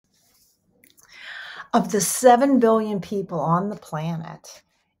Of the 7 billion people on the planet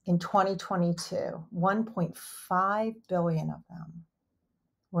in 2022, 1.5 billion of them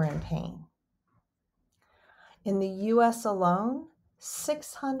were in pain. In the US alone,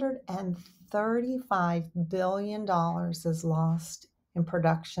 $635 billion is lost in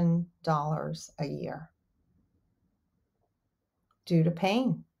production dollars a year due to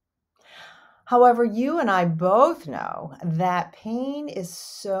pain. However, you and I both know that pain is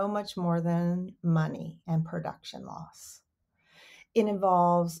so much more than money and production loss. It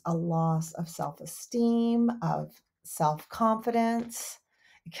involves a loss of self-esteem, of self-confidence.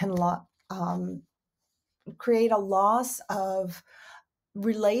 It can create a loss of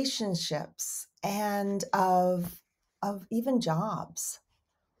relationships and of even jobs.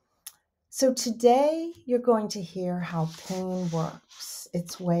 So today you're going to hear how pain works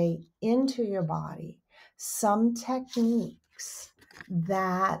its way into your body, some techniques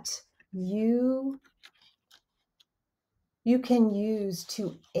that you can use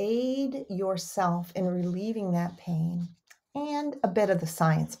to aid yourself in relieving that pain, and a bit of the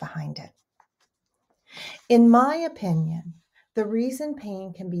science behind it. In my opinion, the reason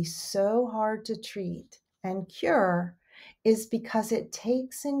pain can be so hard to treat and cure is because it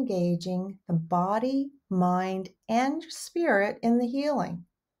takes engaging the body, mind, and spirit in the healing.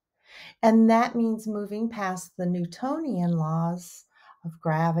 And that means moving past the Newtonian laws of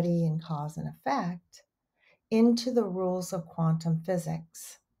gravity and cause and effect into the rules of quantum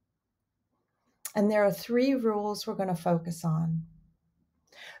physics. And there are 3 rules we're going to focus on.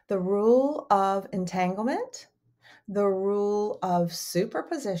 The rule of entanglement, the rule of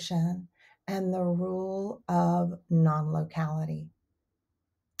superposition, and the rule of non-locality.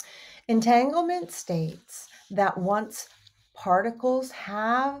 Entanglement states that once particles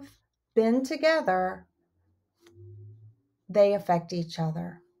have been together, they affect each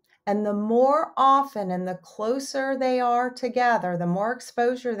other. And the more often and the closer they are together, the more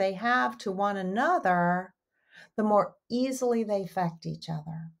exposure they have to one another, the more easily they affect each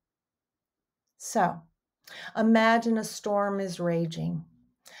other. So, imagine a storm is raging.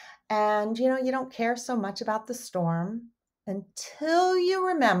 And you don't care so much about the storm until you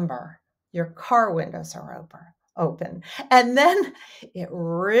remember your car windows are open. And then it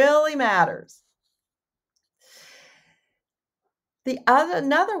really matters.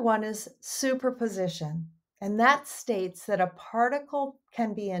 Another one is superposition. And that states that a particle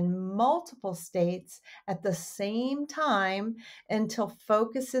can be in multiple states at the same time until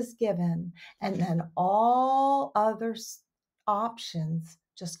focus is given, and then all other options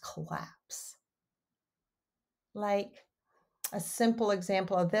just collapse. Like a simple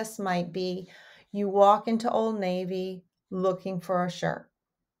example of this might be you walk into Old Navy looking for a shirt,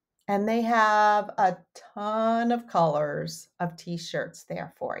 and they have a ton of colors of t-shirts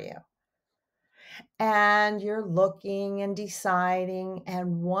there for you. And you're looking and deciding,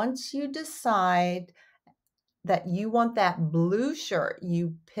 and once you decide that you want that blue shirt,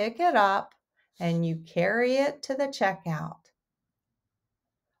 you pick it up and you carry it to the checkout.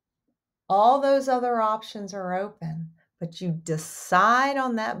 All those other options are open, but you decide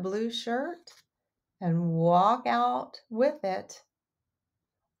on that blue shirt and walk out with it.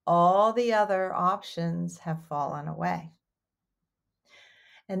 All the other options have fallen away.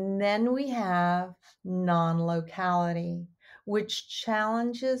 And then we have non-locality, which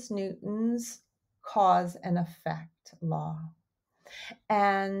challenges Newton's cause and effect law.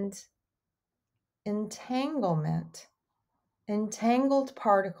 And entanglement, entangled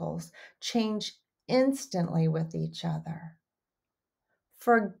particles change instantly with each other.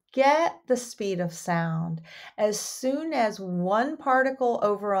 Forget the speed of sound. As soon as one particle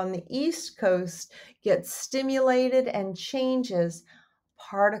over on the East Coast gets stimulated and changes,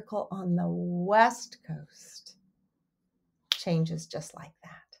 particle on the West Coast changes just like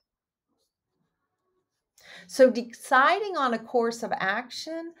that. So deciding on a course of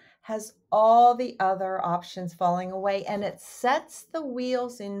action has all the other options falling away, and it sets the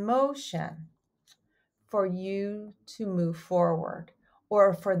wheels in motion for you to move forward,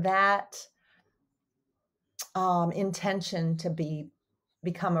 or for that intention to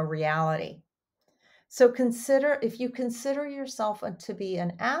become a reality. So if you consider yourself to be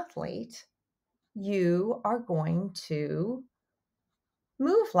an athlete, you are going to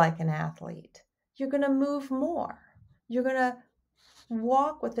move like an athlete. You're going to move more. You're going to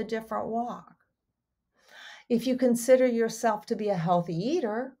walk with a different walk. If you consider yourself to be a healthy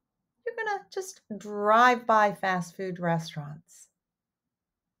eater, you're going to just drive by fast food restaurants.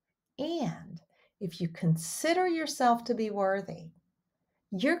 And if you consider yourself to be worthy,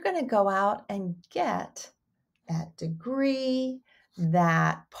 you're going to go out and get that degree,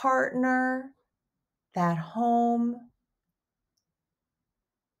 that partner, that home.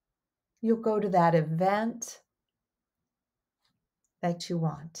 You'll go to that event that you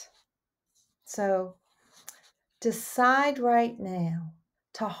want. So decide right now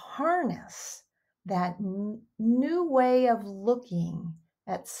to harness that new way of looking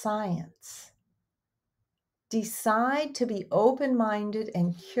at science. Decide to be open-minded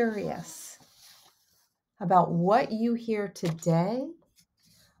and curious about what you hear today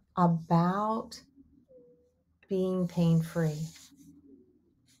about being pain-free.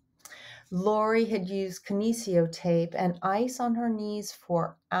 Lori had used kinesio tape and ice on her knees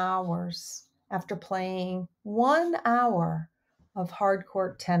for hours after playing 1 hour of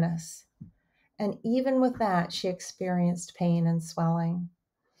hardcourt tennis. And even with that, she experienced pain and swelling.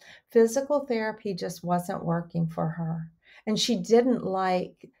 Physical therapy just wasn't working for her. And she didn't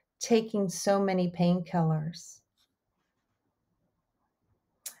like taking so many painkillers.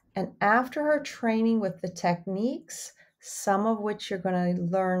 And after her training with the techniques, some of which you're going to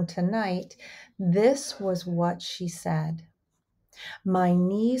learn tonight, this was what she said. My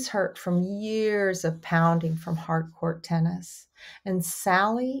knees hurt from years of pounding from hardcourt tennis. And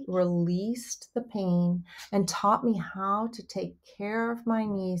Sally released the pain and taught me how to take care of my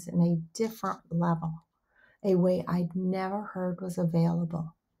knees in a different level, a way I'd never heard was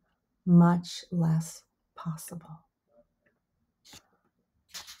available, much less possible.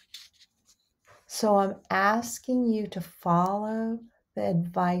 So I'm asking you to follow the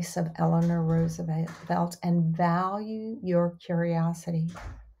advice of Eleanor Roosevelt and value your curiosity.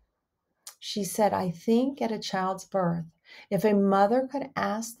 She said, I think at a child's birth, if a mother could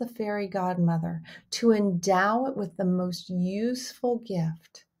ask the fairy godmother to endow it with the most useful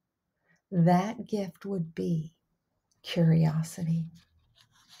gift, that gift would be curiosity.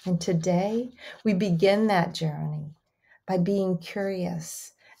 And today we begin that journey by being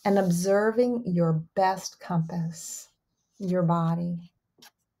curious and observing your best compass, your body.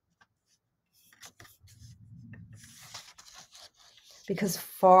 Because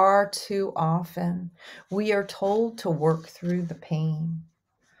far too often we are told to work through the pain,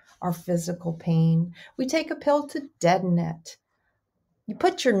 our physical pain. We take a pill to deaden it. You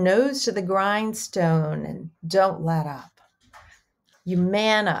put your nose to the grindstone and don't let up. You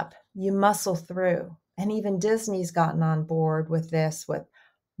man up, you muscle through. And even Disney's gotten on board with this, with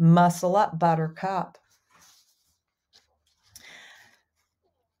muscle up, Buttercup.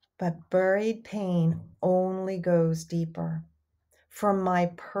 But buried pain only goes deeper. From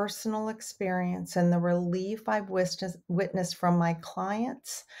my personal experience and the relief I've witnessed from my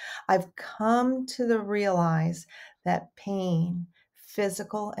clients, I've come to realize that pain,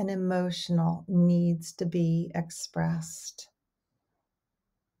 physical and emotional, needs to be expressed.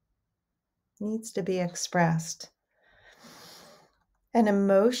 Needs to be expressed. And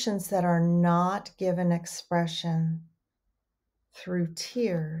emotions that are not given expression through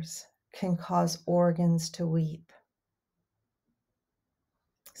tears can cause organs to weep.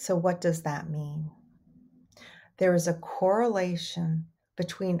 So what does that mean? There is a correlation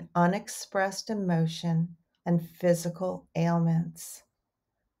between unexpressed emotion and physical ailments.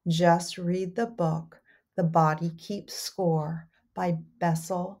 Just read the book, The Body Keeps Score by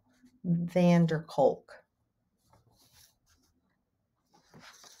Bessel van der Kolk.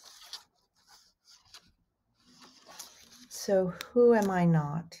 So who am I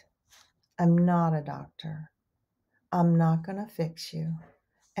not? I'm not a doctor. I'm not going to fix you.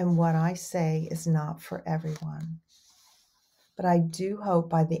 And what I say is not for everyone. But I do hope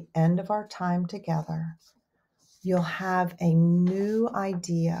by the end of our time together, you'll have a new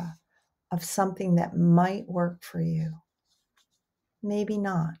idea of something that might work for you. Maybe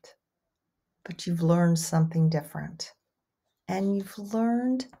not, but you've learned something different. And you've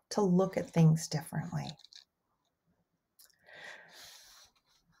learned to look at things differently.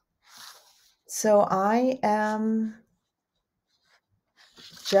 So I am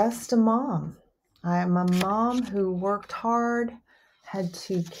just a mom. I'm a mom who worked hard, had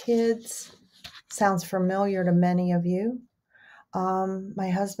 2 kids. Sounds familiar to many of you. My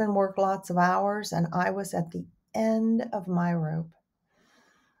husband worked lots of hours and I was at the end of my rope.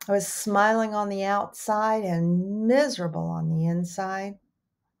 I was smiling on the outside and miserable on the inside.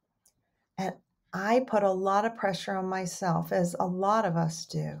 And I put a lot of pressure on myself, as a lot of us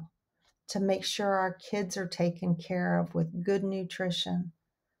do, to make sure our kids are taken care of with good nutrition.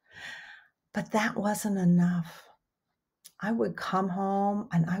 But that wasn't enough. I would come home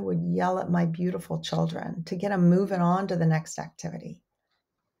and I would yell at my beautiful children to get them moving on to the next activity.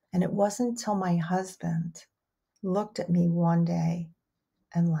 And it wasn't until my husband looked at me one day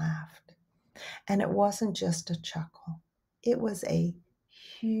and laughed. And it wasn't just a chuckle. It was a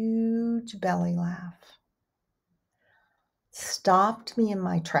huge belly laugh. Stopped me in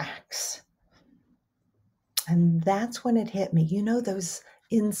my tracks. And that's when it hit me. You know those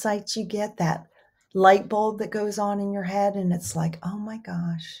insights you get, that light bulb that goes on in your head, and it's like, oh my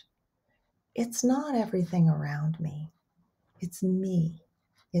gosh, it's not everything around me. It's me.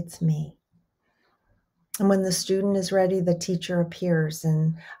 It's me. And when the student is ready, the teacher appears,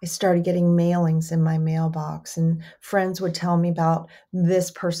 and I started getting mailings in my mailbox, and friends would tell me about this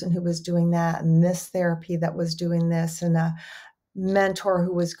person who was doing that, and this therapy that was doing this, and a mentor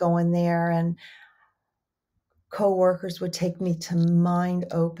who was going there, and coworkers would take me to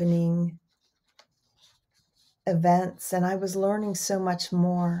mind-opening events, and I was learning so much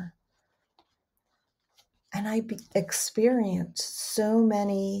more. And I experienced so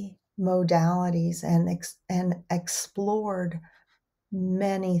many modalities and explored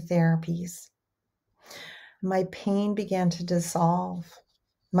many therapies. My pain began to dissolve.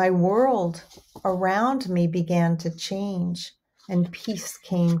 My world around me began to change, and peace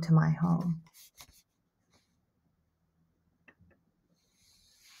came to my home.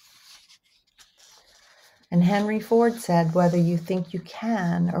 And Henry Ford said, whether you think you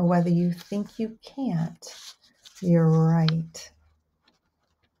can or whether you think you can't, you're right.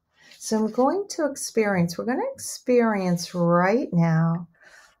 So we're going to experience right now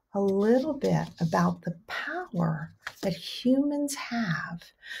a little bit about the power that humans have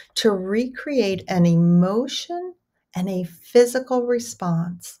to recreate an emotion and a physical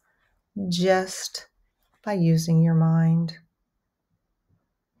response just by using your mind.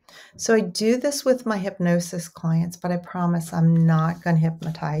 So I do this with my hypnosis clients, but I promise I'm not going to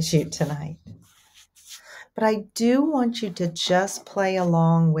hypnotize you tonight. But I do want you to just play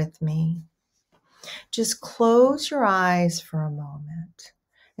along with me. Just close your eyes for a moment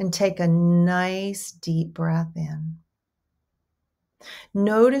and take a nice deep breath in.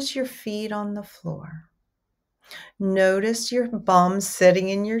 Notice your feet on the floor. Notice your bum sitting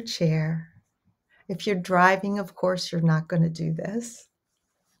in your chair. If you're driving, of course, you're not going to do this.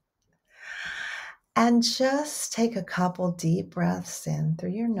 And just take a couple deep breaths in through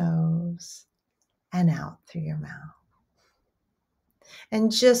your nose and out through your mouth. And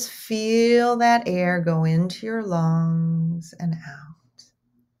just feel that air go into your lungs and out.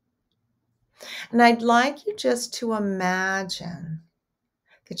 And I'd like you just to imagine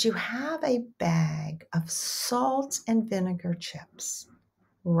that you have a bag of salt and vinegar chips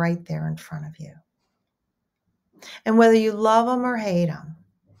right there in front of you. And whether you love them or hate them,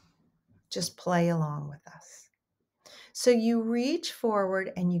 just play along with us. So you reach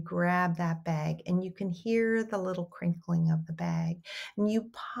forward and you grab that bag, and you can hear the little crinkling of the bag, and you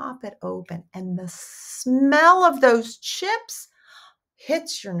pop it open, and the smell of those chips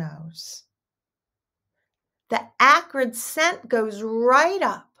hits your nose. The acrid scent goes right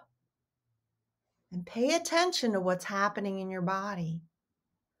up. And pay attention to what's happening in your body.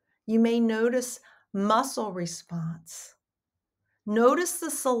 You may notice muscle response. Notice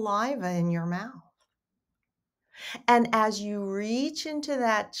the saliva in your mouth. And as you reach into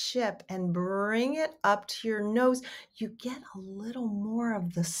that chip and bring it up to your nose, you get a little more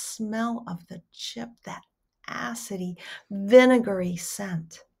of the smell of the chip, that acidy, vinegary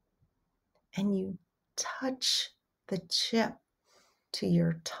scent. And you touch the chip to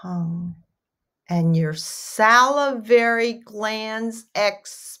your tongue, and your salivary glands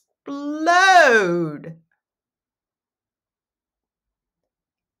explode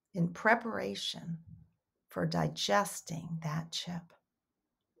in preparation for digesting that chip.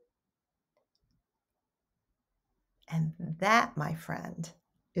 And that, my friend,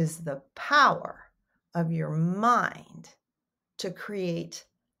 is the power of your mind to create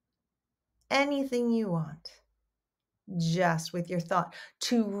anything you want just with your thought,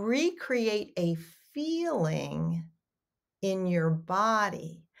 to recreate a feeling in your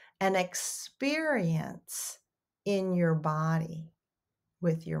body, an experience in your body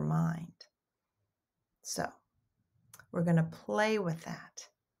with your mind. So we're going to play with that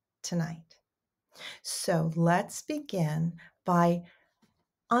tonight. So let's begin by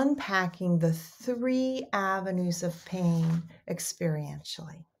unpacking the 3 avenues of pain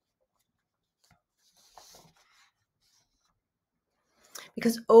experientially.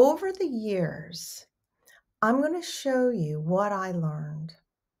 Because over the years, I'm going to show you what I learned.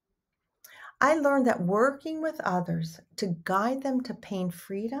 I learned that working with others to guide them to pain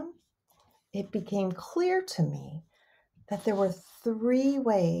freedom, it became clear to me that there were 3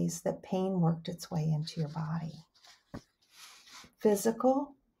 ways that pain worked its way into your body: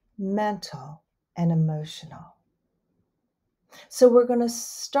 physical, mental, and emotional. So we're going to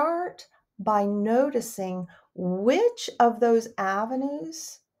start by noticing which of those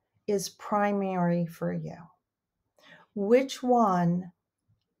avenues is primary for you. Which one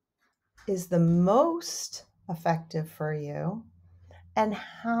is the most effective for you, and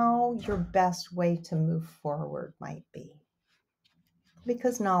how your best way to move forward might be.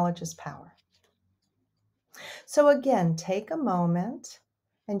 Because knowledge is power. So again, take a moment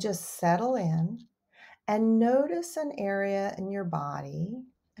and just settle in and notice an area in your body.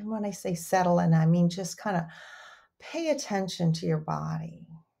 And when I say settle in, I mean just kind of pay attention to your body.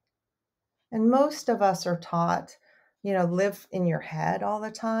 And most of us are taught, live in your head all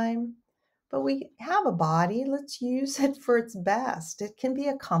the time. But we have a body. Let's use it for its best. It can be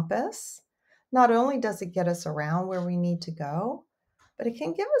a compass. Not only does it get us around where we need to go, but it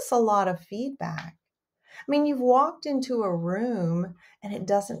can give us a lot of feedback. I mean, you've walked into a room and it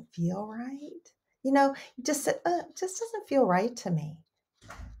doesn't feel right. You just said, it just doesn't feel right to me.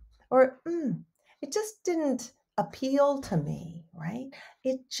 Or, it just didn't appeal to me, right?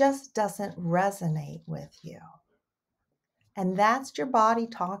 It just doesn't resonate with you. And that's your body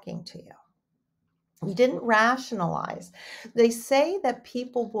talking to you. You didn't rationalize. They say that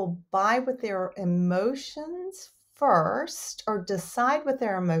people will buy with their emotions first or decide with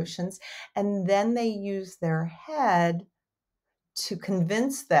their emotions, and then they use their head to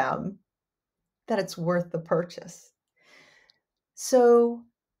convince them that it's worth the purchase. So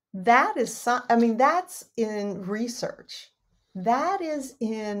that's in research. That is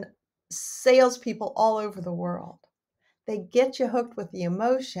in salespeople all over the world. They get you hooked with the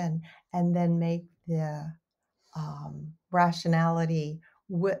emotion and then make the rationality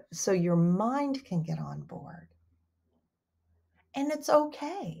so your mind can get on board. And it's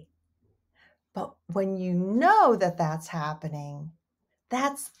okay. But when you know that that's happening,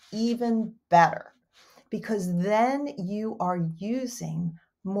 that's even better, because then you are using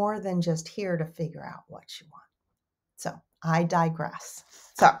more than just here to figure out what you want. So I digress.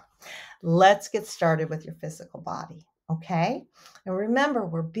 So let's get started with your physical body. Okay. And remember,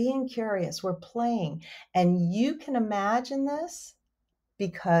 we're being curious, we're playing, and you can imagine this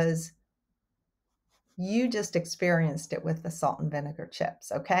because you just experienced it with the salt and vinegar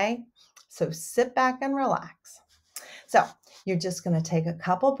chips. Okay. So sit back and relax. So you're just going to take a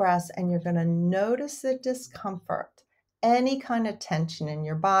couple breaths and you're going to notice the discomfort, any kind of tension in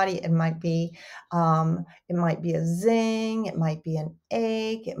your body. It might be a zing, it might be an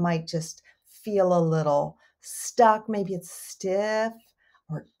ache, it might just feel a little stuck. Maybe it's stiff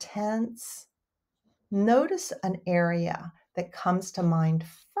or tense. Notice an area that comes to mind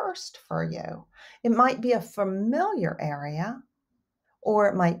first for you. It might be a familiar area, or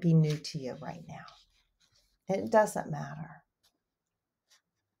it might be new to you right now. It doesn't matter.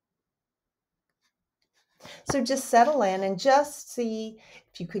 So just settle in and just see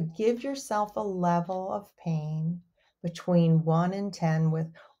if you could give yourself a level of pain between 1 and 10,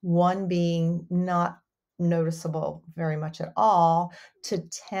 with 1 being not noticeable very much at all, to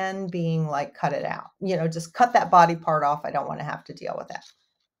 10 being like, cut it out. Just cut that body part off. I don't want to have to deal with that.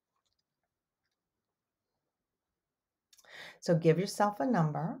 So give yourself a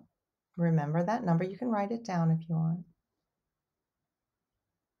number. Remember that number. You can write it down if you want.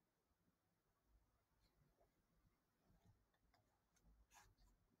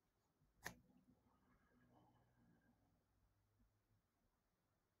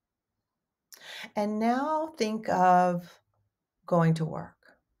 And now think of going to work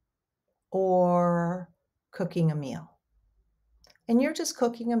or cooking a meal. And you're just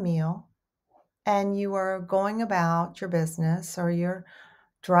cooking a meal and you are going about your business, or you're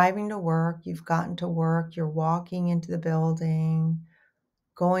driving to work, you've gotten to work, you're walking into the building,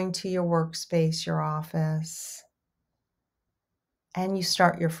 going to your workspace, your office, and you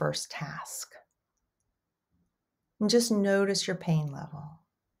start your first task. And just notice your pain level.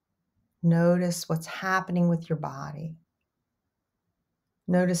 Notice what's happening with your body.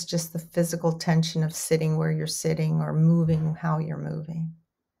 Notice just the physical tension of sitting where you're sitting or moving how you're moving.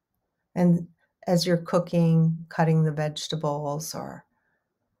 And as you're cooking, cutting the vegetables or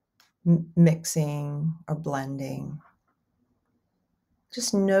mixing or blending,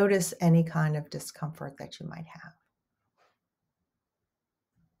 just notice any kind of discomfort that you might have.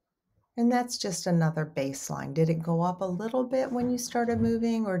 And that's just another baseline. Did it go up a little bit when you started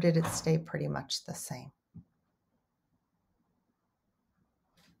moving, or did it stay pretty much the same?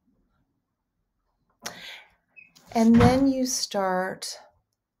 And then you start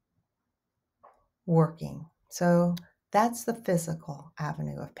working. So that's the physical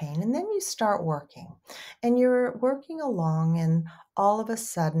avenue of pain. And then you start working and you're working along, and all of a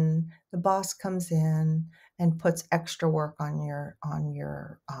sudden the boss comes in and puts extra work on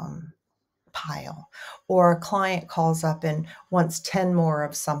your pile, or a client calls up and wants 10 more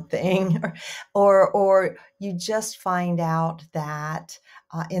of something, or you just find out that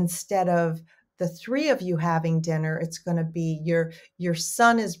instead of the three of you having dinner, it's going to be your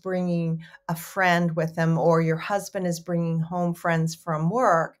son is bringing a friend with him, or your husband is bringing home friends from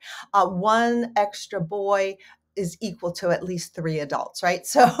work. One extra boy is equal to at least 3 adults, right?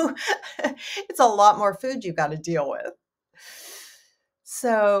 So it's a lot more food you got to deal with.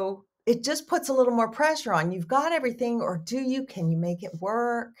 So it just puts a little more pressure on. You've got everything, or can you make it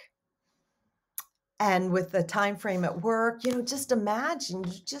work? And with the time frame at work, just imagine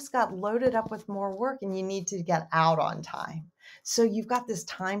you just got loaded up with more work and you need to get out on time. So you've got this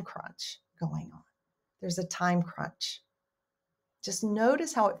time crunch going on. There's a time crunch. Just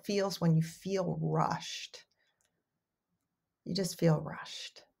notice how it feels when you feel rushed. You just feel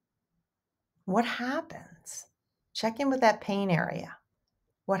rushed. What happens? Check in with that pain area.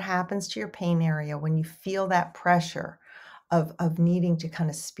 What happens to your pain area when you feel that pressure of needing to kind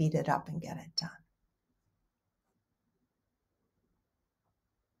of speed it up and get it done?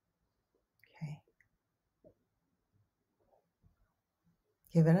 Okay.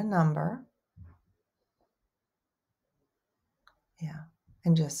 Give it a number. Yeah.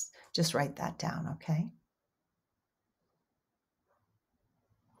 And just write that down, okay?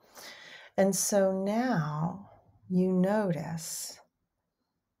 And so now you notice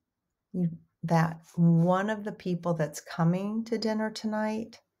that one of the people that's coming to dinner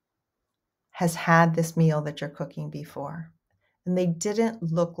tonight has had this meal that you're cooking before. And they didn't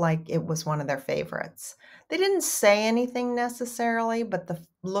look like it was one of their favorites. They didn't say anything necessarily, but the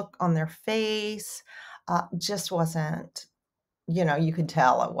look on their face just wasn't, you could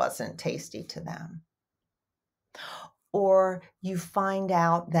tell it wasn't tasty to them. Or you find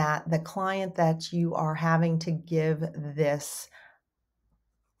out that the client that you are having to give this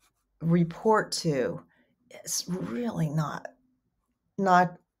report to is really not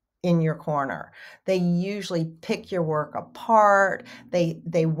in your corner. They usually pick your work apart.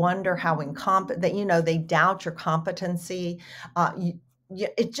 They wonder how incompetent, they doubt your competency.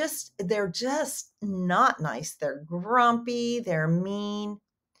 They're just not nice. They're grumpy, they're mean.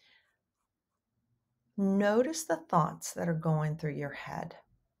 Notice the thoughts that are going through your head.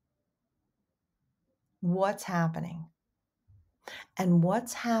 What's happening? And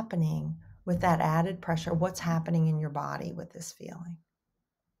what's happening with that added pressure? What's happening in your body with this feeling?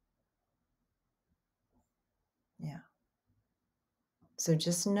 Yeah. So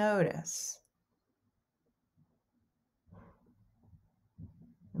just notice.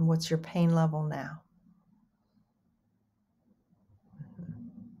 And what's your pain level now?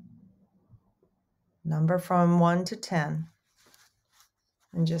 Number from 1 to 10.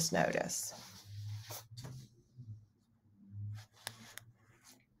 And just notice.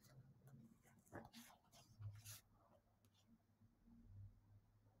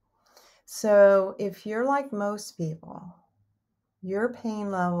 So if you're like most people, your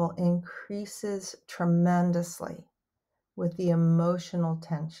pain level increases tremendously with the emotional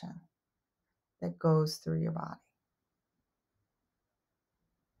tension that goes through your body.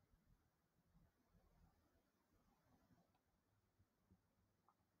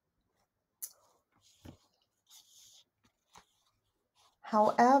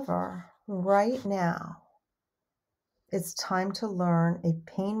 However, right now, it's time to learn a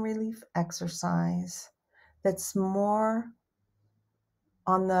pain relief exercise that's more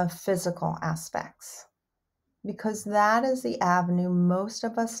on the physical aspects, because that is the avenue most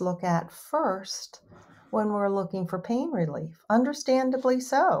of us look at first when we're looking for pain relief. Understandably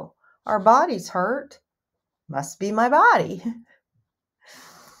so. Our body's hurt. Must be my body.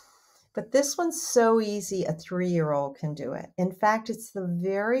 But this one's so easy, a 3-year-old can do it. In fact, it's the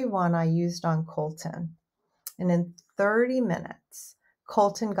very one I used on Colton. And in 30 minutes,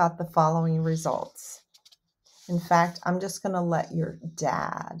 Colton got the following results. In fact, I'm just going to let your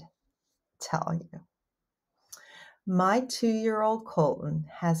dad tell you. My 2-year-old Colton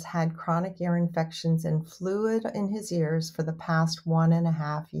has had chronic ear infections and fluid in his ears for the past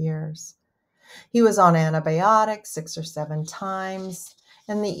 1.5 years. He was on antibiotics 6 or 7 times,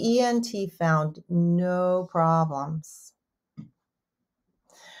 and the ENT found no problems.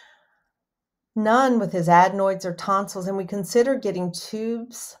 None with his adenoids or tonsils, and we considered getting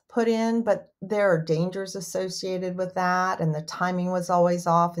tubes put in, but there are dangers associated with that, and the timing was always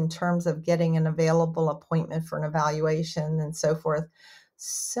off in terms of getting an available appointment for an evaluation and so forth.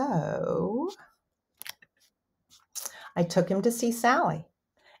 So I took him to see Sally,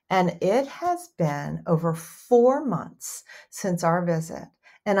 and it has been over 4 months since our visit,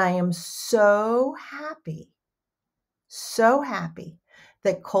 and I am so happy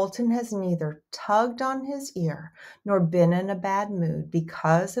that Colton has neither tugged on his ear nor been in a bad mood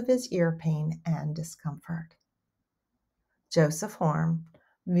because of his ear pain and discomfort. Joseph Horn,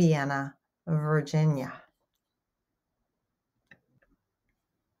 Vienna, Virginia.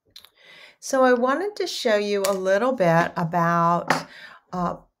 So I wanted to show you a little bit about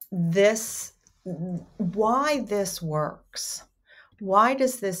why this works. Why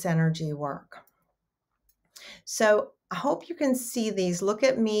does this energy work? So I hope you can see these. Look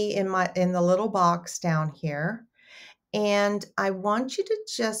at me in the little box down here. And I want you to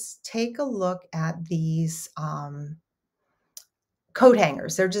just take a look at these coat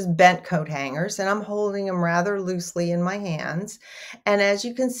hangers. They're just bent coat hangers, and I'm holding them rather loosely in my hands. And as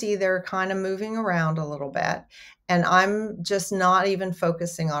you can see, they're kind of moving around a little bit, and I'm just not even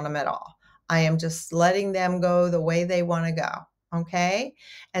focusing on them at all. I am just letting them go the way they want to go. Okay.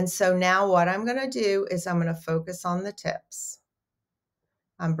 And so now what I'm going to do is I'm going to focus on the tips.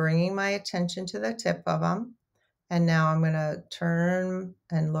 I'm bringing my attention to the tip of them. And now I'm going to turn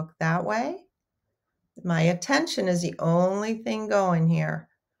and look that way. My attention is the only thing going here.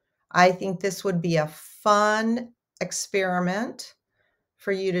 I think this would be a fun experiment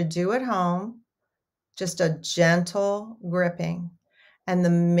for you to do at home, just a gentle gripping. And the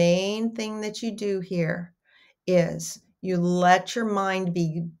main thing that you do here is you let your mind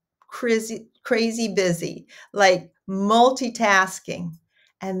be crazy busy, like multitasking.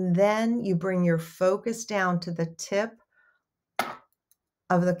 And then you bring your focus down to the tip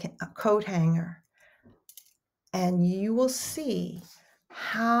of the coat hanger. And you will see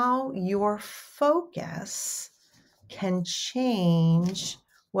how your focus can change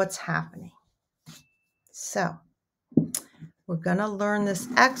what's happening. So we're going to learn this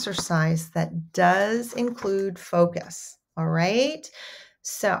exercise that does include focus. All right.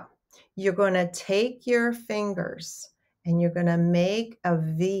 So you're going to take your fingers and you're going to make a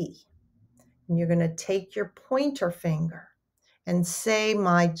V. And you're going to take your pointer finger and say,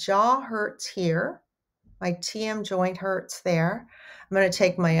 my jaw hurts here. My TM joint hurts there. I'm going to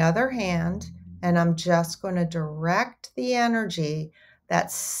take my other hand and I'm just going to direct the energy, that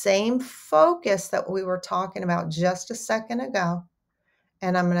same focus that we were talking about just a second ago.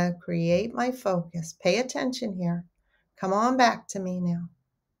 And I'm going to create my focus. Pay attention here. Come on back to me now.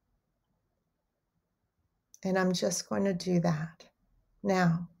 And I'm just going to do that.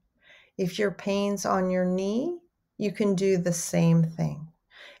 Now, if your pain's on your knee, you can do the same thing.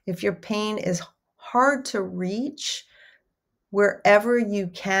 If your pain is hard to reach, wherever you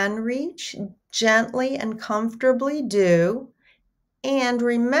can reach, gently and comfortably do. And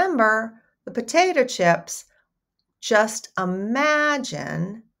remember the potato chips. Just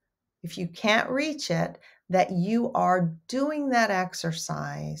imagine, if you can't reach it, that you are doing that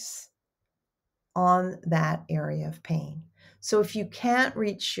exercise on that area of pain. So if you can't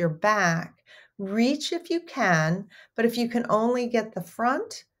reach your back, reach if you can, but if you can only get the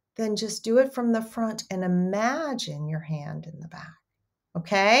front, then just do it from the front and imagine your hand in the back.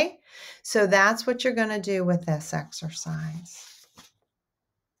 Okay? So that's what you're going to do with this exercise.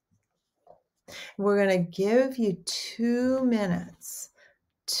 We're going to give you 2 minutes.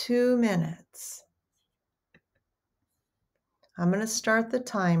 2 minutes. I'm going to start the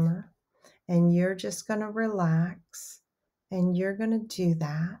timer, and you're just going to relax, and you're going to do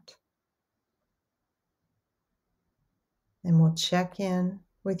that. And we'll check in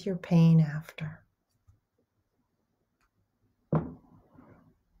with your pain after.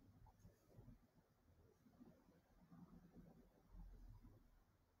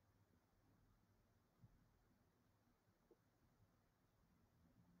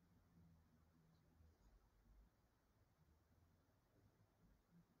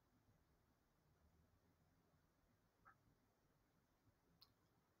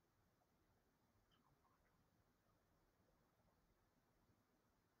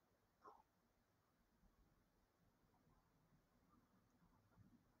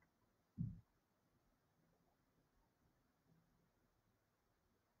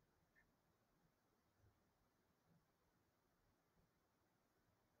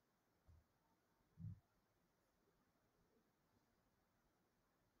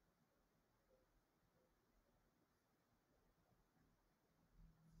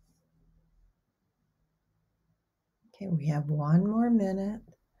 Okay, we have 1 more minute.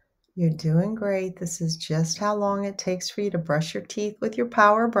 You're doing great. This is just how long it takes for you to brush your teeth with your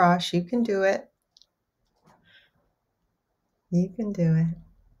power brush. You can do it. You can do it.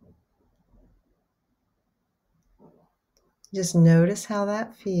 Just notice how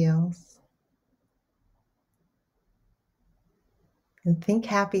that feels. And think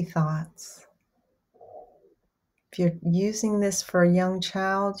happy thoughts. If you're using this for a young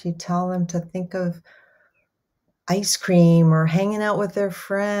child, you tell them to think of ice cream or hanging out with their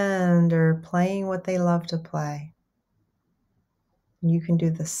friend or playing what they love to play. You can do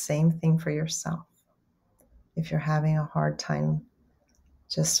the same thing for yourself if you're having a hard time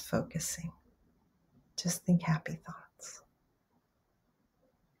just focusing. Just think happy thoughts.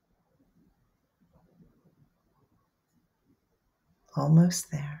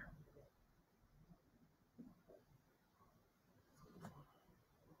 Almost there.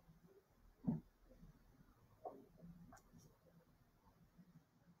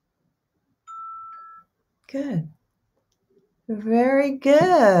 Good. Very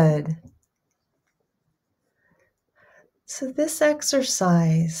good. So this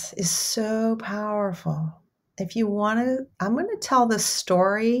exercise is so powerful. If you want to, I'm going to tell the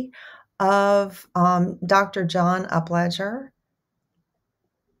story of Dr. John Upledger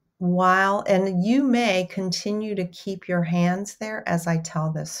and you may continue to keep your hands there as I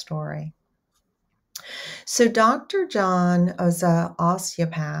tell this story. So Dr. John was an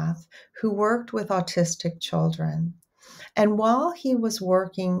osteopath who worked with autistic children. And while he was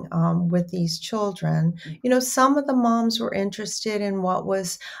working with these children, some of the moms were interested in what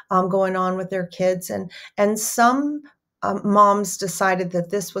was going on with their kids, and some moms decided that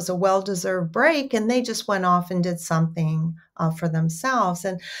this was a well-deserved break, and they just went off and did something for themselves.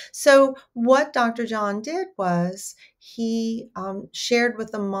 And so what Dr. John did was he shared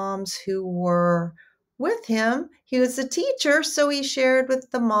with the moms who were with him. He was a teacher, so he shared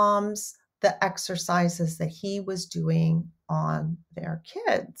with the moms the exercises that he was doing on their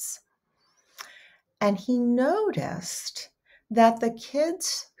kids. And he noticed that the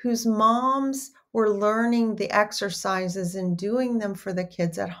kids whose moms were learning the exercises and doing them for the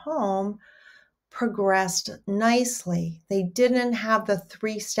kids at home progressed nicely. They didn't have the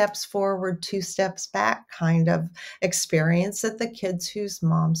 3 steps forward, 2 steps back kind of experience that the kids whose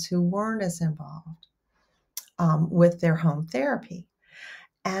moms who weren't as involved with their home therapy.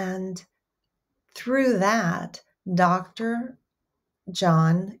 And through that, Dr.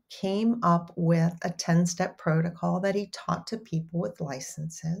 John came up with a 10-step protocol that he taught to people with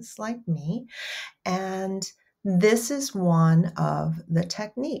licenses like me. And this is one of the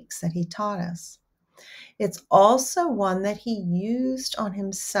techniques that he taught us. It's also one that he used on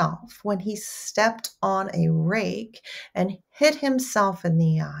himself when he stepped on a rake and hit himself in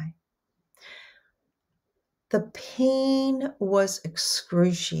the eye. The pain was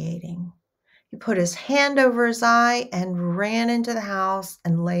excruciating. He put his hand over his eye and ran into the house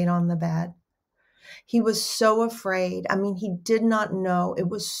and laid on the bed. He was so afraid. I mean, he did not know. It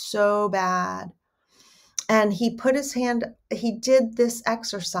was so bad. And he did this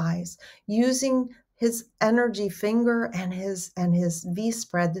exercise using his energy finger and his V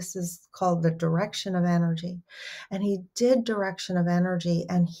spread. This is called the direction of energy. And he did direction of energy,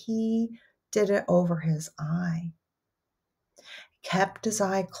 and he did it over his eye. Kept his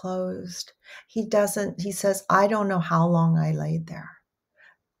eye closed. He says, I don't know how long I laid there.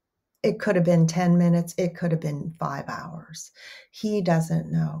 It could have been 10 minutes. It could have been 5 hours. He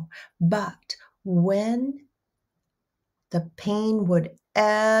doesn't know. But when the pain would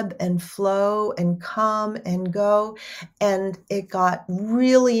ebb and flow and come and go, and it got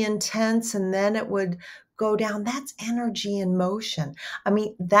really intense, and then it would go down, that's energy in motion. I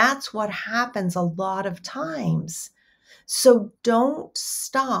mean, that's what happens a lot of times. So don't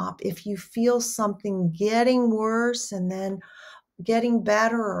stop if you feel something getting worse and then getting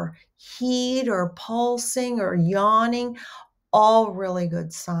better, or heat or pulsing or yawning, all really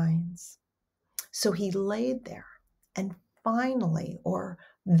good signs. So he laid there, and finally, or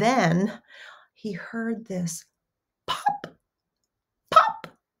then, he heard this pop, pop,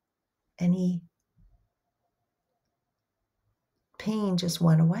 and pain just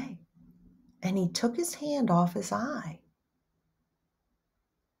went away. And he took his hand off his eye.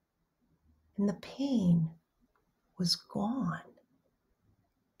 And the pain was gone.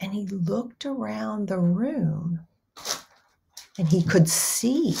 And he looked around the room and he could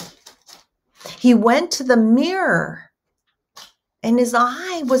see. He went to the mirror and his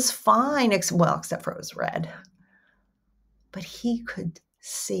eye was fine, except for it was red. But he could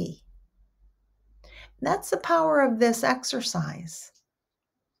see. That's the power of this exercise.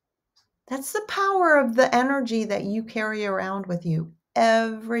 That's the power of the energy that you carry around with you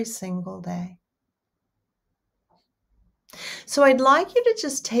every single day. So I'd like you to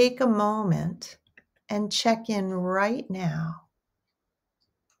just take a moment and check in right now.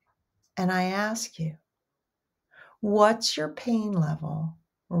 And I ask you, what's your pain level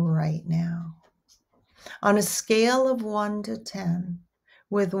right now? On a scale of 1 to 10,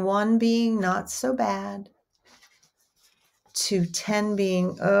 with 1 being not so bad to 10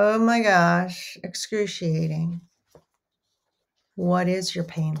 being, oh my gosh, excruciating. What is your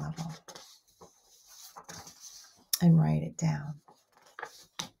pain level? And write it down.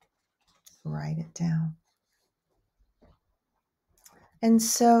 Write it down. And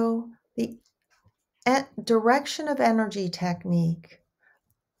so the direction of energy technique,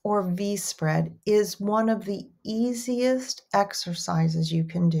 or V-spread, is one of the easiest exercises you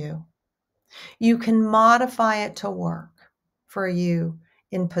can do. You can modify it to work for you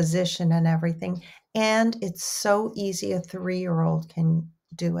in position and everything. And it's so easy, a 3-year-old can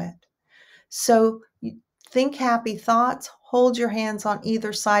do it. So you think happy thoughts, hold your hands on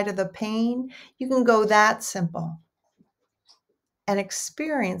either side of the pain. You can go that simple and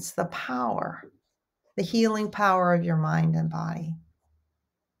experience the power, the healing power of your mind and body.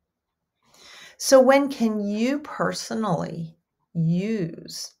 So when can you personally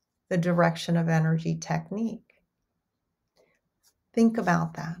use the direction of energy technique? Think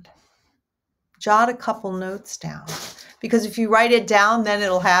about that. Jot a couple notes down, because if you write it down, then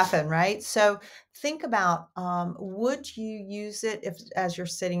it'll happen, right? So think about, would you use it as you're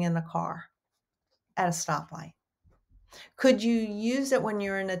sitting in the car at a stoplight? Could you use it when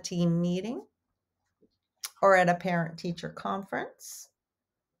you're in a team meeting or at a parent-teacher conference,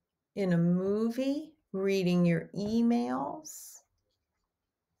 in a movie, reading your emails?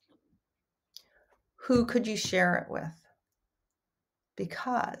 Who could you share it with?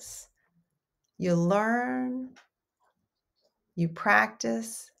 Because you learn, you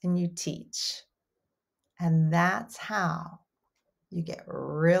practice, and you teach. And that's how you get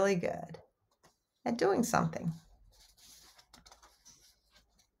really good at doing something.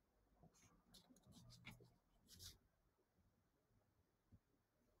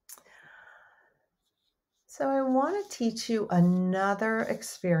 So I want to teach you another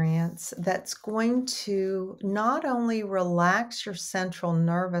experience that's going to not only relax your central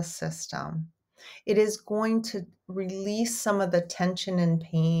nervous system, it is going to release some of the tension and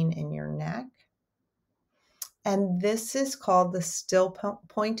pain in your neck. And this is called the still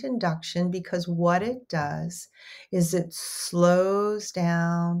point induction, because what it does is it slows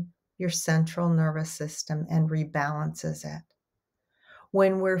down your central nervous system and rebalances it.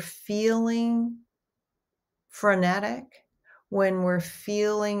 When we're feeling frenetic, when we're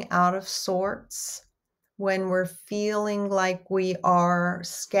feeling out of sorts, when we're feeling like we are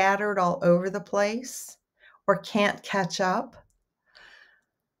scattered all over the place or can't catch up,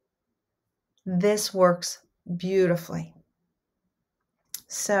 this works beautifully.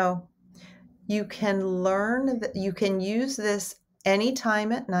 So you can learn that you can use this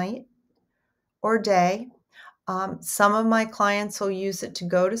anytime at night or day. Some of my clients will use it to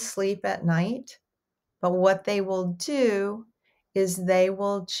go to sleep at night, but what they will do is they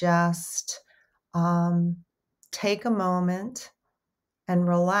will just take a moment and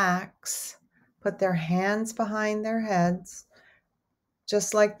relax, put their hands behind their heads,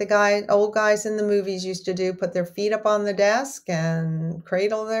 just like the old guys in the movies used to do, put their feet up on the desk and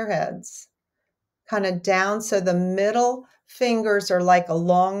cradle their heads kind of down, so the middle fingers are like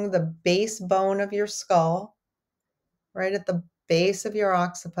along the base bone of your skull, right at the base of your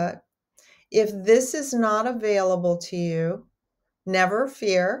occiput. If this is not available to you, never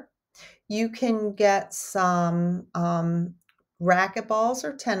fear. You can get some racket balls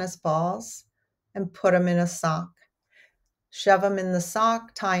or tennis balls and put them in a sock. Shove them in the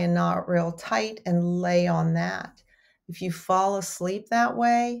sock, tie a knot real tight, and lay on that. If you fall asleep that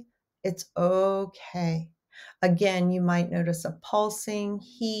way, it's okay. Again, you might notice a pulsing,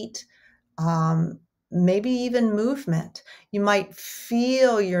 heat, maybe even movement. You might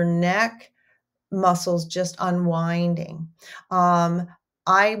feel your neck muscles just unwinding.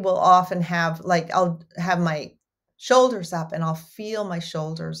 I will often have, I'll have my shoulders up and I'll feel my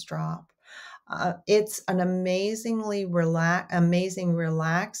shoulders drop. It's an amazing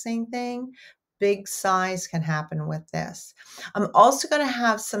relaxing thing. Big sighs can happen with this. I'm also going to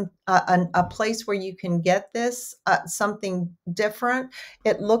have a place where you can get this, something different.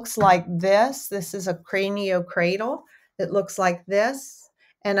 It looks like this. This is a cranial cradle. It looks like this.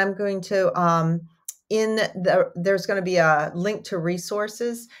 And I'm going to, there's going to be a link to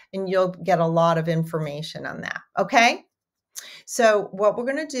resources, and you'll get a lot of information on that. Okay. So what we're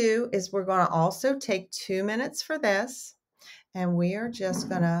going to do is we're going to also take 2 minutes for this, and we are just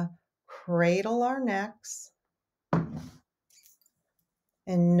going to cradle our necks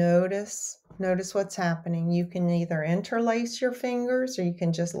and notice what's happening. You can either interlace your fingers or you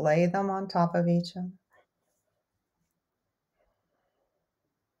can just lay them on top of each other.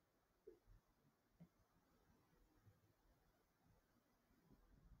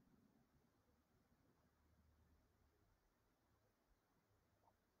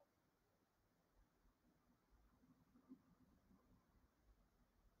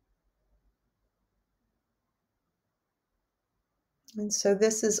 And so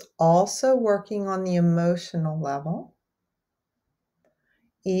this is also working on the emotional level,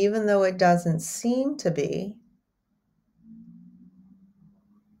 even though it doesn't seem to be.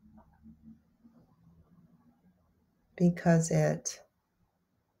 Because it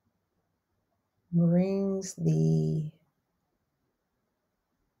brings the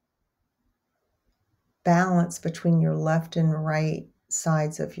balance between your left and right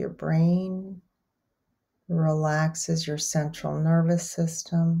sides of your brain, relaxes your central nervous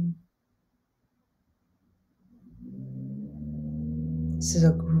system. This is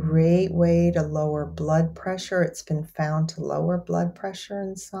a great way to lower blood pressure. It's been found to lower blood pressure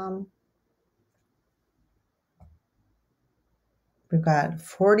in some. We've got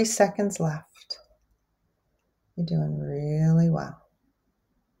 40 seconds left. You're doing really well.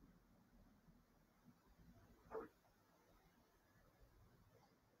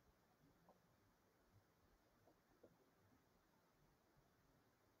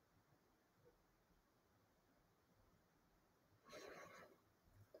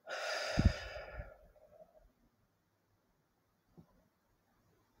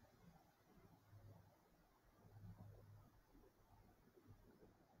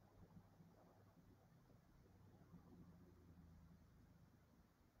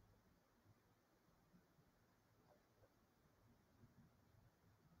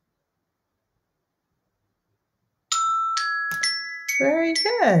 Very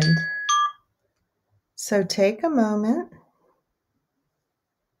good. So take a moment.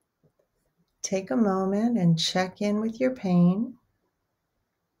 Take a moment and check in with your pain.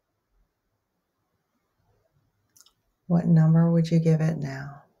 What number would you give it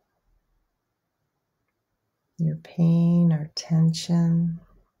now? Your pain or tension?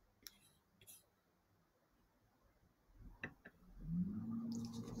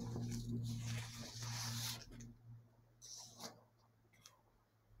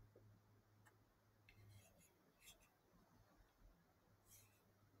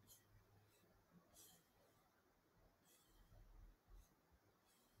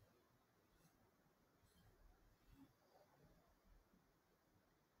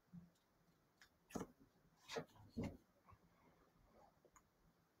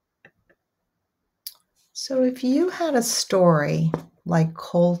 So if you had a story like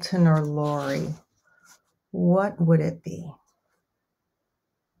Colton or Lori, what would it be?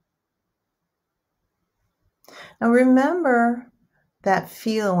 Now remember that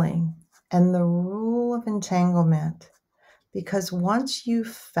feeling and the rule of entanglement, because once you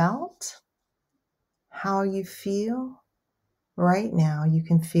felt how you feel right now, you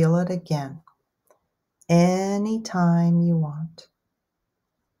can feel it again anytime you want.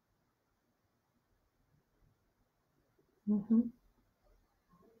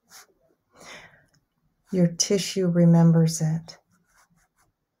 Your tissue remembers it.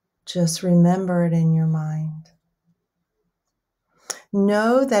 Just remember it in your mind.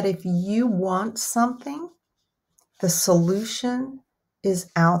 Know that if you want something, the solution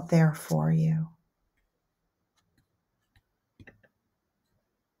is out there for you.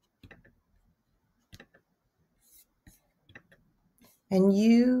 And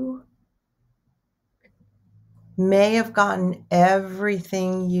you may have gotten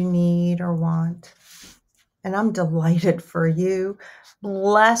everything you need or want. And I'm delighted for you.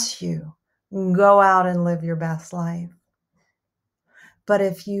 Bless you. Go out and live your best life. But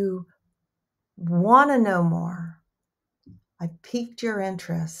if you want to know more, I piqued your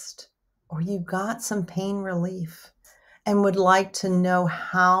interest, or you got some pain relief and would like to know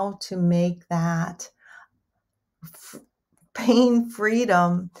how to make that pain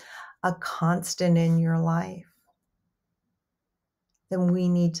freedom a constant in your life, then we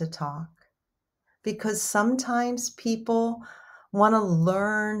need to talk. Because sometimes people want to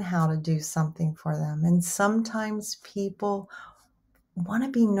learn how to do something for them, and sometimes people want to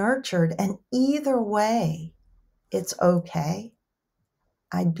be nurtured, and either way, it's okay.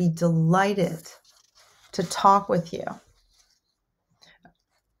 I'd be delighted to talk with you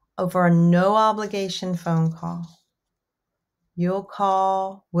over a no obligation phone call. You'll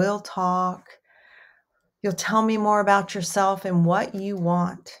call, we'll talk. You'll tell me more about yourself and what you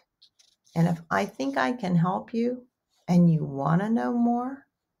want. And if I think I can help you and you want to know more,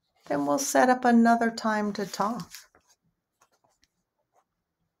 then we'll set up another time to talk.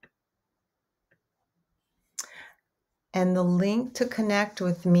 And the link to connect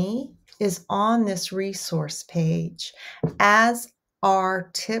with me is on this resource page, as are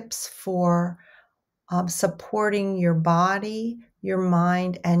tips for supporting your body, your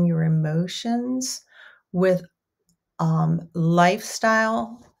mind, and your emotions with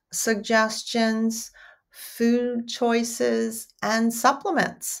lifestyle suggestions, food choices, and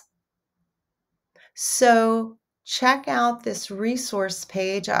supplements. So check out this resource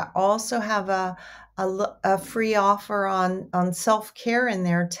page. I also have a free offer on self-care in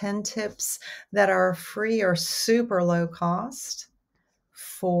there, 10 tips that are free or super low cost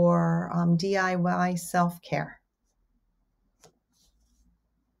for DIY self-care.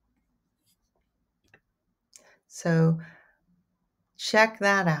 So check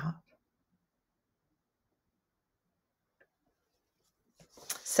that out.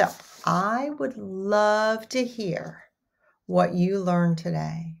 So I would love to hear what you learned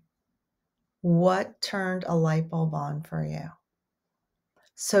today. What turned a light bulb on for you?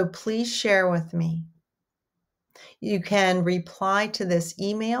 So please share with me. You can reply to this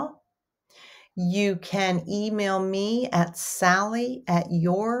email. You can email me at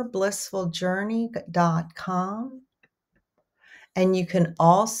sally@yourblissfuljourney.com. And you can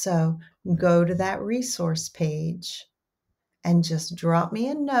also go to that resource page and just drop me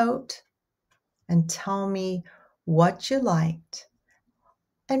a note and tell me what you liked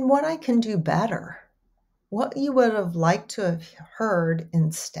and what I can do better, what you would have liked to have heard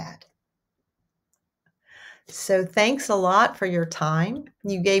instead. So thanks a lot for your time.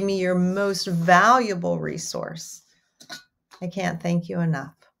 You gave me your most valuable resource. I can't thank you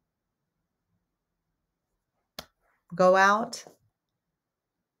enough. Go out,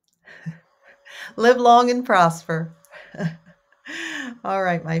 live long and prosper. All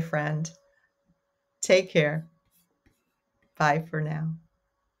right, my friend. Take care. Bye for now.